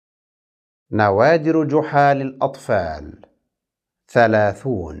نوادر جحا للأطفال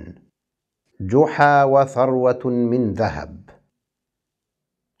 30. جحا وثروة من ذهب.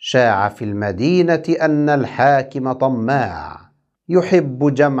 شاع في المدينة أن الحاكم طماع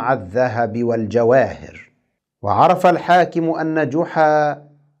يحب جمع الذهب والجواهر، وعرف الحاكم أن جحا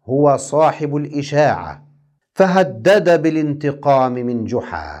هو صاحب الإشاعة، فهدد بالانتقام من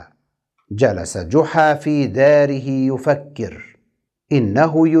جحا. جلس جحا في داره يفكر،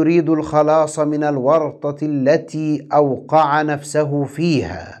 إنه يريد الخلاص من الورطة التي أوقع نفسه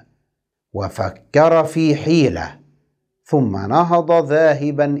فيها، وفكر في حيلة، ثم نهض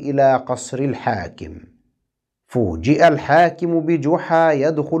ذاهبا إلى قصر الحاكم. فوجئ الحاكم بجحا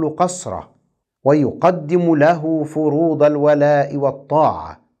يدخل قصره ويقدم له فروض الولاء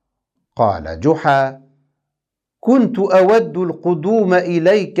والطاعة. قال جحا: كنت أود القدوم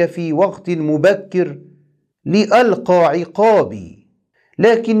إليك في وقت مبكر لألقى عقابي،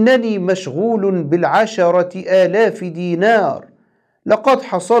 لكنني مشغول ب10,000 دينار لقد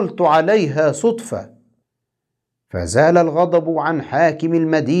حصلت عليها صدفة. فزال الغضب عن حاكم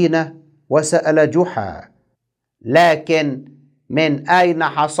المدينة وسأل جحا: لكن من أين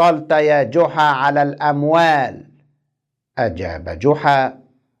حصلت يا جحا على الأموال؟ أجاب جحا: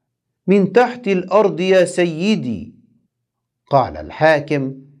 من تحت الأرض يا سيدي. قال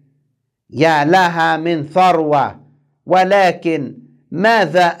الحاكم: يا لها من ثروة، ولكن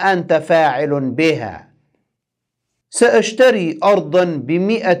ماذا أنت فاعل بها؟ سأشتري أرضا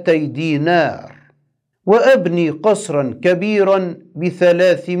ب200 دينار، وأبني قصرا كبيرا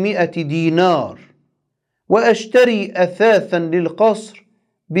ب300 دينار، وأشتري أثاثا للقصر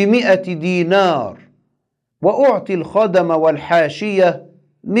ب100 دينار، وأعطي الخدم والحاشية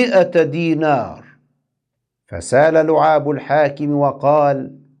 100 دينار. فسال لعاب الحاكم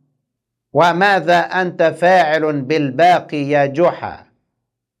وقال: وماذا أنت فاعل بالباقي يا جحا؟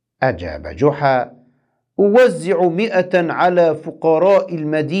 أجاب جحا: أوزع 100 على فقراء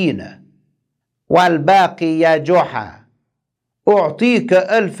المدينة. والباقي يا جحا؟ أعطيك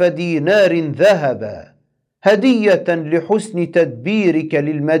 1000 دينار ذهبا هدية لحسن تدبيرك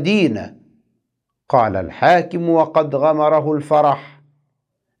للمدينة. قال الحاكم وقد غمره الفرح: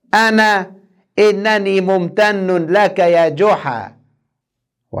 إنني ممتن لك يا جحا.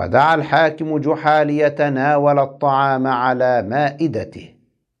 ودعا الحاكم جحا ليتناول الطعام على مائدته،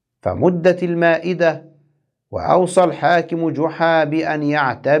 فمدت المائدة، وأوصى الحاكم جحا بأن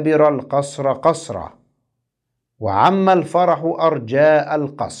يعتبر القصر قصره، وعم الفرح أرجاء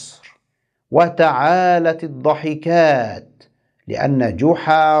القصر، وتعالت الضحكات، لأن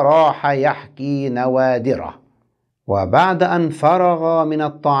جحا راح يحكي نوادره. وبعد أن فرغ من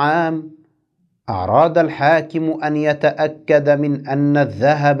الطعام، أراد الحاكم أن يتأكد من أن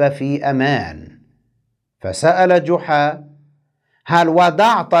الذهب في أمان، فسأل جحا: هل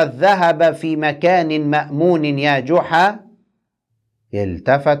وضعت الذهب في مكان مأمون يا جحا؟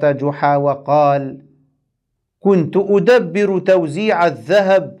 التفت جحا وقال: كنت أدبر توزيع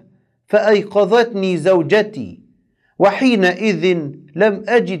الذهب فأيقظتني زوجتي، وحينئذ لم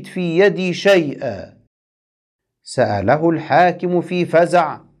أجد في يدي شيئا. سأله الحاكم في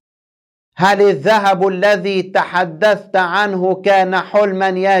فزع: هل الذهب الذي تحدثت عنه كان حلما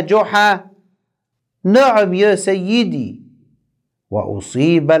يا جحا؟ نعم يا سيدي.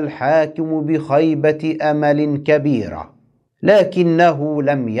 وأصيب الحاكم بخيبة أمل كبيرة، لكنه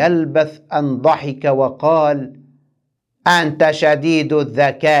لم يلبث أن ضحك وقال: أنت شديد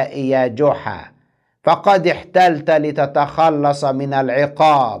الذكاء يا جحا، فقد احتلت لتتخلص من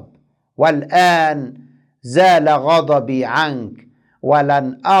العقاب، والآن زال غضبي عنك،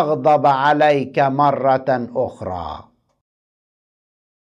 ولن أغضب عليك مرة أخرى.